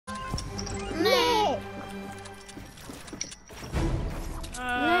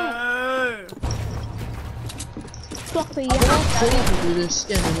Floppy, I don't play to do this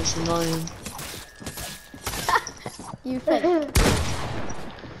skin and it's annoying. You think?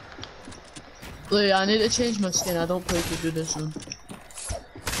 Louis, I need to change my skin. I don't play to do this one.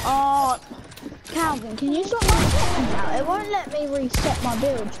 Oh, Calvin, can you sort my settings out? It won't let me reset my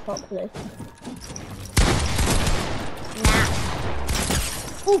builds properly.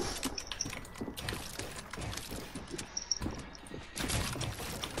 Nah. Oof.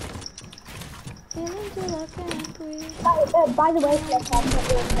 By the way,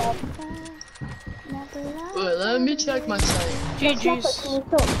 Wait, let me check my site. GG's.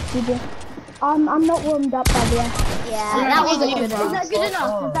 I'm not warmed up by the way. Yeah, that wasn't good enough. Is that good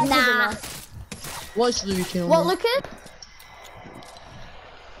enough? Is that good enough? Watch Louis kill me. What, Lucas?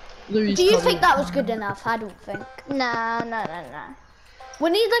 Louis Do you think that was good enough? I don't think. Nah. We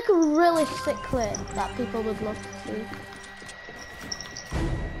need like a really sick clip that people would love to see.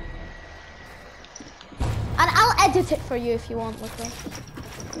 And I'll edit it for you if you want, Lucas.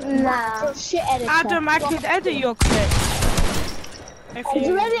 Nah. Shit editor. Adam, I could edit your clip. If Did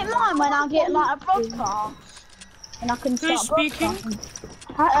you edit mine when I get like a broadcast? And I can start Who's speaking?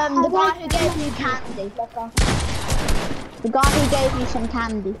 The guy who gave me candy. The guy who gave me some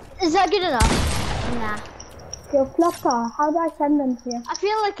candy. Is that good enough? Nah. Yo, Flopper, how do I send them to you? I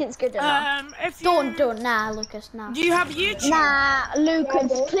feel like it's good enough. If you... Don't, nah, Lucas, nah. Do you have YouTube? Nah,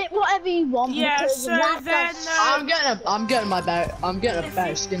 Lucas, clip whatever you want. Yeah, because so that then... does- I'm getting a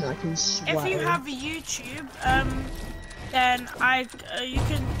better skin. I can swear. If you have a YouTube, then you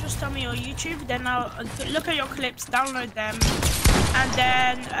can just tell me your YouTube, then I'll look at your clips, download them, and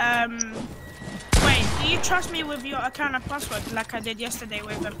then, wait, do you trust me with your account and password like I did yesterday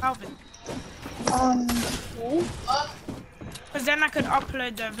with Calvin? Because then I could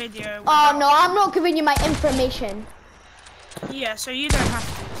upload the video. Oh no, I'm not giving you my information. Yeah, so you don't have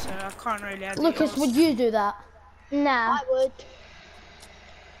to, so I can't really edit Lucas, yours. would you do that? Nah. I would.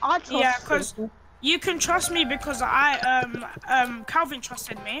 I trust Yeah, because people. you can trust me because Calvin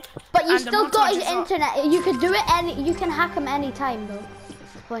trusted me. But you and the still got his montage is up. internet. You could do it you can hack him anytime though.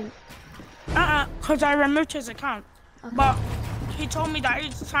 That's the point. Because I removed his account. Okay. But he told me that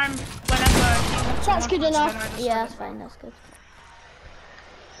each time whenever he wants That's to good watch it, enough. then I just Yeah, let that's it fine, that's good.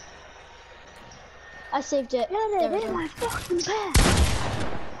 I saved it. There we Yeah, go. my fucking bear.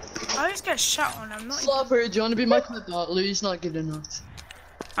 go. I always get shot on. I'm not. Slopper, do you want to be my clip dog? Louis not good enough.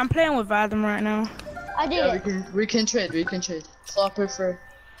 I'm playing with Adam right now. I did Yeah, it. we can trade. Slopper for.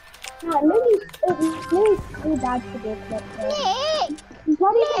 No, Lily's dad to do a clip for. He's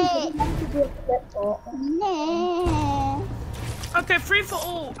not even good enough to do a clip for. Okay, free for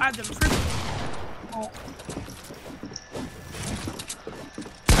all, Adam. Free for all.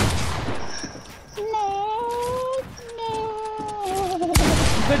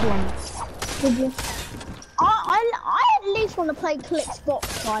 Good one. I at least want to play clip spot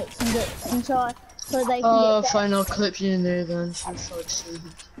fights and so they can Oh, get fine, I'll clip you in there then. For fuck's sake.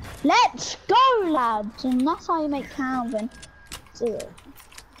 Let's go, lads, and that's how you make Calvin do it.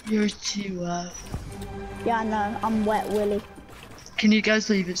 You're too wet. Yeah, I know, I'm wet Willy. Can you guys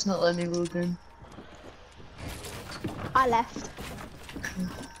leave? It's not letting me load in. I left.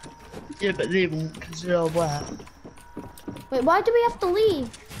 Yeah, but they won't because they're all wet. Wait, why do we have to leave?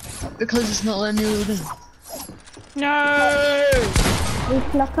 Because it's not letting me load in. No.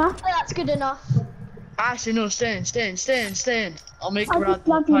 That's good enough. Actually, no, stay in. I'll make I Brad just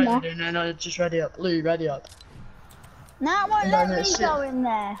love you, pilot man. and then I'll just ready up. Louis, ready up. Now it won't No, let no, me shit. go in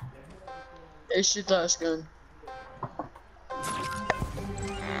there. It should let us go.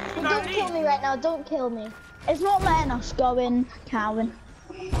 Don't kill me right now, don't kill me. It's not letting us go in, Calvin.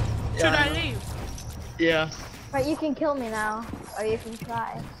 Should I leave? Yeah. Right, you can kill me now, or you can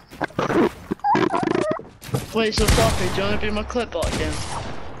try. Wait, so Floppy, do you want to be my clipbot again?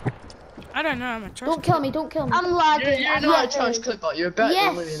 I don't know. I'm a trash. Don't kill me, don't kill me. I'm lagging. You're not a trash clipbot, you're better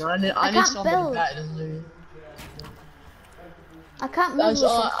Yes. than Louis. And I I need can't somebody build. better than Louis. I can't move That's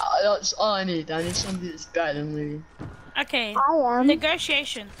Lucas. that's all I need. I need somebody that's better than Louis. Okay. I am.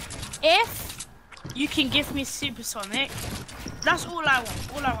 Negotiation. If you can give me Supersonic, that's all I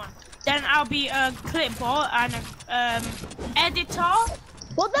want. Then I'll be a clipboard and a editor,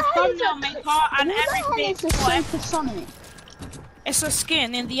 What the hell is thumbnail that? maker, and What the hell everything. is a supersonic? It's a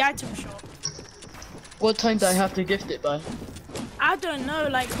skin in the item shop. What time do I have to gift it by? I don't know,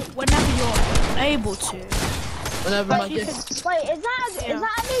 like whenever you're able to. Whenever But my you gift. Wait, is that a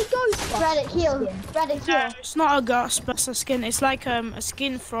new ghost? Spread it here, spread it No, here. it's not a ghost, but it's a skin. It's like a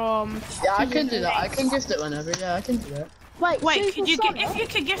skin from. Yeah, I can do that. I can gift it whenever. Yeah, I can do that. Wait, could you supersonic? if you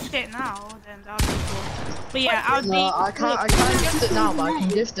could gift it now, then that would be cool. But yeah, I'll No, I can't gift it now, but I can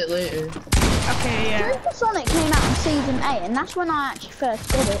gift it later. Okay, yeah. Supersonic came out in season 8, and that's when I actually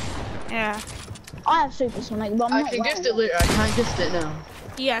first got it. Yeah. I have Supersonic, but I'm I not can wearing gift it later. I can't gift it now.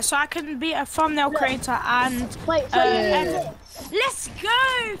 Yeah, so I can be a thumbnail creator and... Wait, so Yeah. Let's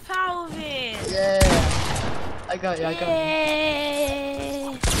go, Falvin! Yeah. I got you. I got you. Yeah.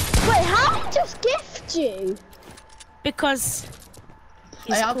 Wait, how did I just gift you? Because...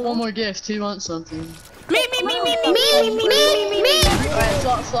 I have cool. one more gift. Who wants something? Me.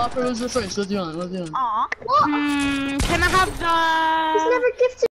 Alright, Flopper was the first. What do you want? What do you want? Aw. What? Can I have the... He's never gifted